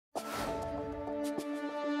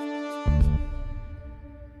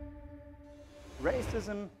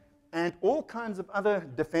racism and all kinds of other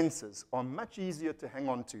defenses are much easier to hang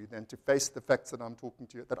on to than to face the facts that I'm talking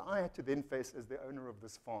to you, that I had to then face as the owner of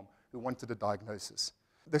this farm who wanted a diagnosis.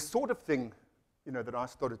 The sort of thing, that I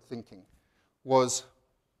started thinking was,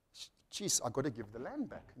 geez, I've got to give the land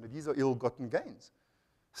back. These are ill-gotten gains.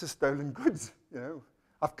 This is stolen goods,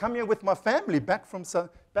 I've come here with my family back to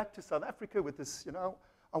South Africa with this,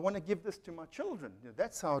 I want to give this to my children.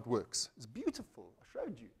 That's how it works. It's beautiful. I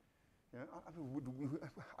showed you. I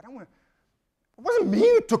don't want to. It wasn't me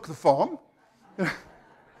who took the farm. That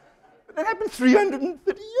happened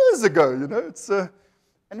 330 years ago.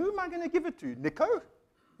 And who am I going to give it to? Nico?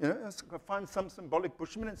 Find some symbolic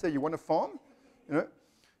bushman and say, "You want a farm?" That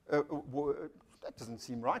doesn't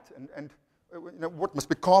seem right. And what must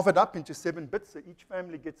be carved up into 7 bits so each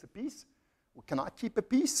family gets a piece? Well, can I keep a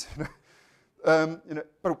piece?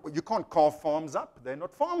 But you can't carve farms up. They're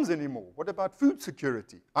not farms anymore. What about food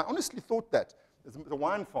security? I honestly thought that. The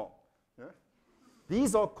wine farm.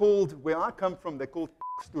 These are called, where I come from, they're called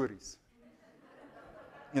stories.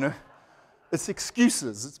 It's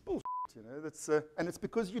excuses. It's bullshit. And it's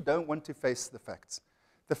because you don't want to face the facts.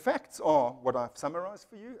 The facts are what I've summarized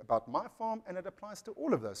for you about my farm, and it applies to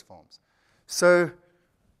all of those farms. So,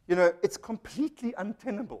 it's completely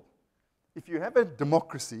untenable. If you have a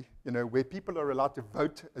democracy, where people are allowed to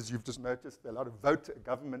vote, as you've just noticed, they're allowed to vote a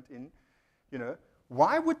government in,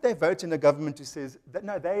 why would they vote in a government who says that,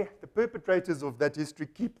 no, the perpetrators of that history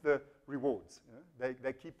keep the rewards,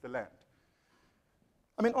 they keep the land?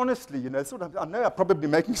 I mean, honestly, I know I'm probably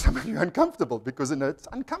making some of you uncomfortable because, it's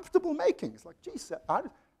uncomfortable making. It's like, geez,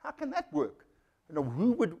 how can that work?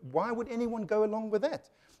 Why would anyone go along with that?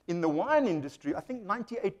 In the wine industry, I think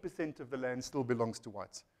 98% of the land still belongs to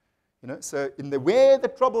whites. So where the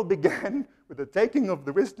trouble began with the taking of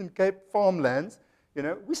the Western Cape farmlands,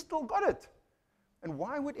 we still got it. And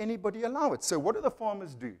why would anybody allow it? So what do the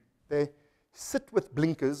farmers do? They sit with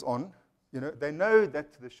blinkers on. They know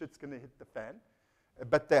that the shit's going to hit the fan,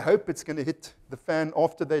 but they hope it's going to hit the fan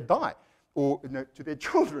after they die, or to their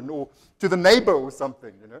children, or to the neighbor or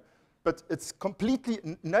something. But it's completely,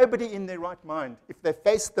 nobody in their right mind, if they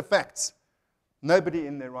face the facts, nobody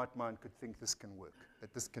in their right mind could think this can work,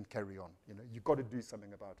 that this can carry on. You've got to do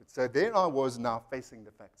something about it. So there I was now facing the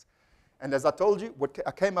facts. And as I told you, what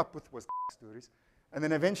I came up with was stories. And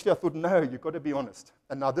then eventually I thought, no, you've got to be honest.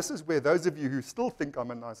 And now this is where those of you who still think I'm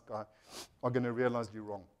a nice guy are going to realize you're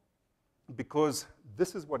wrong. Because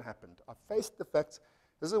this is what happened. I faced the facts.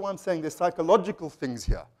 This is why I'm saying there's psychological things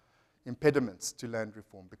here, impediments to land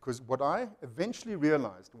reform. Because what I eventually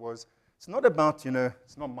realized was, it's not about,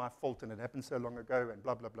 it's not my fault and it happened so long ago and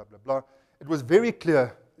blah, blah, blah, blah, blah. It was very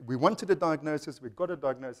clear. We wanted a diagnosis. We got a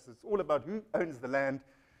diagnosis. It's all about who owns the land.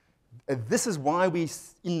 And this is why we're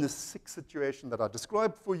in the sick situation that I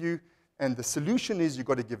described for you. And the solution is you've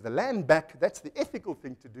got to give the land back. That's the ethical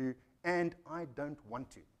thing to do. And I don't want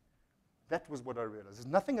to. That was what I realized. There's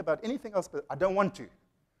nothing about anything else, but I don't want to.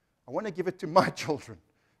 I want to give it to my children.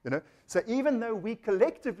 So even though we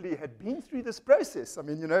collectively had been through this process, I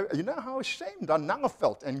mean, you know how ashamed I now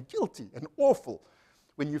felt and guilty and awful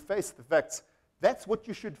when you face the facts. That's what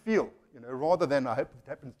you should feel, rather than I hope it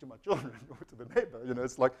happens to my children or to the neighbor.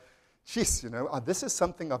 It's like, geez, this is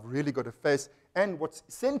something I've really got to face. And what's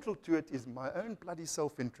central to it is my own bloody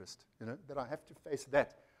self-interest, that I have to face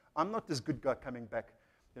that. I'm not this good guy coming back.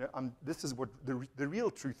 This is what the real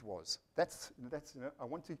truth was. That's I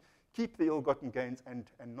want to keep the ill-gotten gains and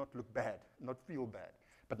not look bad, not feel bad.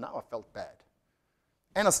 But now I felt bad.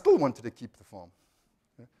 And I still wanted to keep the farm.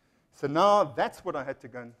 So now that's what I had to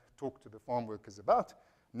go and talk to the farm workers about.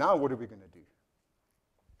 Now what are we going to do?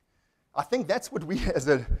 I think that's what we as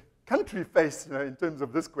a country face in terms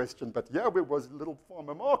of this question. But yeah, there was little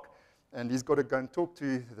farmer Mark, and he's got to go and talk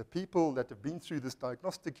to the people that have been through this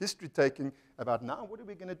diagnostic history taking about now what are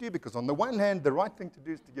we going to do? Because on the one hand, the right thing to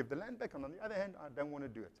do is to give the land back, and on the other hand, I don't want to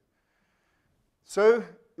do it. So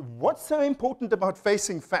what's so important about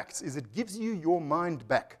facing facts is it gives you your mind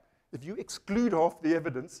back. If you exclude half the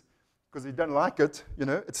evidence because you don't like it,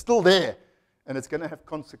 it's still there, and it's going to have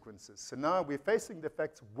consequences. So now we're facing the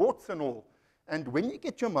facts, warts and all, and when you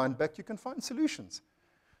get your mind back, you can find solutions.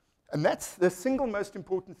 And that's the single most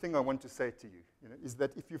important thing I want to say to you, is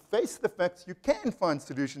that if you face the facts, you can find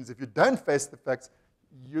solutions. If you don't face the facts,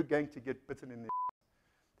 you're going to get bitten in the ass.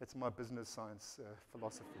 That's my business science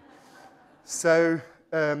philosophy. So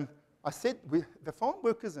I said, the farm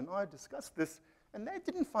workers and I discussed this, and they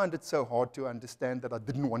didn't find it so hard to understand that I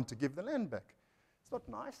didn't want to give the land back. It's not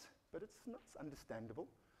nice, but it's understandable.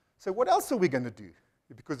 So what else are we going to do?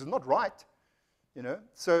 Because it's not right,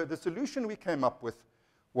 So the solution we came up with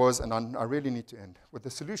was, and I really need to end, with the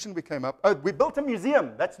solution we came up. Oh, we built a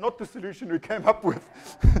museum. That's not the solution we came up with.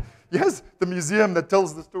 Yes, the museum that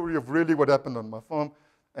tells the story of really what happened on my farm.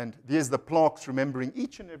 And there's the plaques remembering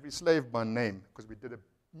each and every slave by name, because we did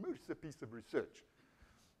a piece of research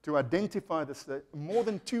to identify the slave. More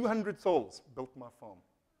than 200 souls built my farm.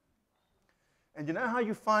 And you know how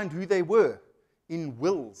you find who they were? In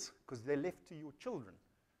wills, because they're left to your children.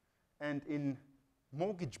 And in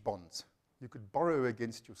mortgage bonds. You could borrow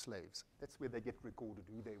against your slaves. That's where they get recorded,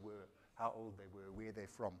 who they were, how old they were, where they're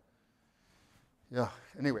from. Yeah,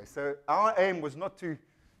 anyway, so our aim was not to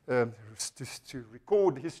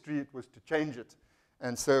record history, it was to change it.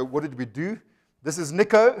 And so what did we do? This is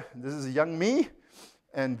Nico, this is a young me,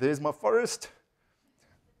 and there's my forest.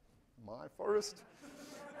 My forest.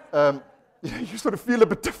 You sort of feel a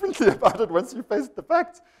bit differently about it once you face the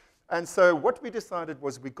facts. And so what we decided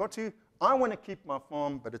was I want to keep my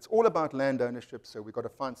farm, but it's all about land ownership, so we've got to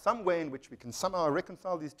find some way in which we can somehow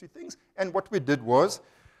reconcile these two things. And what we did was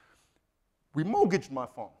we mortgaged my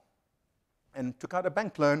farm and took out a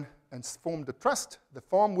bank loan and formed a trust. The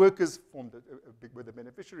farm workers were the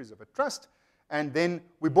beneficiaries of a trust, and then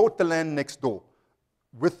we bought the land next door,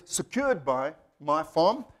 secured by my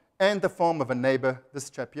farm and the farm of a neighbor, this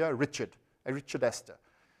chap here, Richard Astor.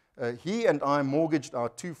 He and I mortgaged our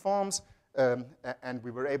 2 farms, and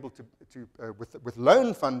we were able to with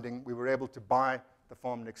loan funding, we were able to buy the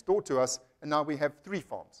farm next door to us, and now we have 3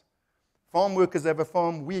 farms. Farm workers have a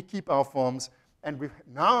farm, we keep our farms, and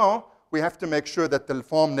now we have to make sure that the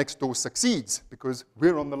farm next door succeeds, because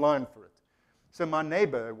we're on the line for it. So my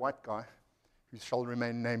neighbor, a white guy, who shall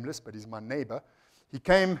remain nameless, but he's my neighbor, he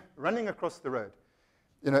came running across the road.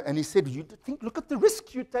 And he said, look at the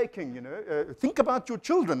risk you're taking, think about your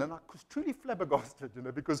children. And I was truly flabbergasted,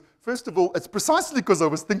 because first of all, it's precisely because I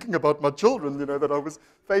was thinking about my children, that I was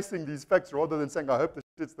facing these facts rather than saying, I hope this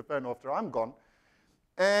hits the fan after I'm gone.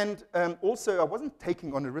 And also, I wasn't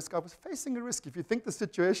taking on a risk, I was facing a risk. If you think the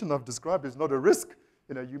situation I've described is not a risk,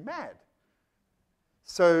 you're mad.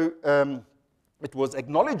 So it was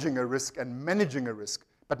acknowledging a risk and managing a risk.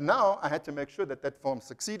 But now I had to make sure that farm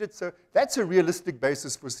succeeded. So that's a realistic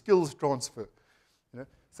basis for skills transfer.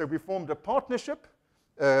 So we formed a partnership.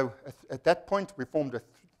 At that point, we formed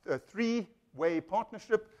a 3-way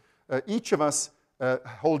partnership, each of us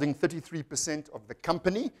holding 33% of the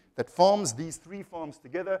company that farms these 3 farms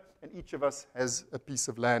together, and each of us has a piece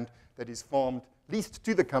of land that is farmed, leased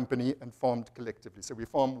to the company, and farmed collectively. So we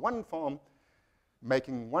farm 1 farm,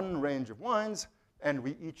 making 1 range of wines, and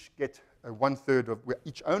we each get we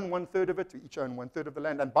each own 1/3 of it, we each own 1/3 of the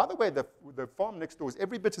land. And by the way, the farm next door is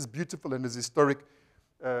every bit as beautiful and as historic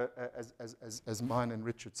as mine and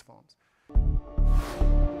Richard's farms.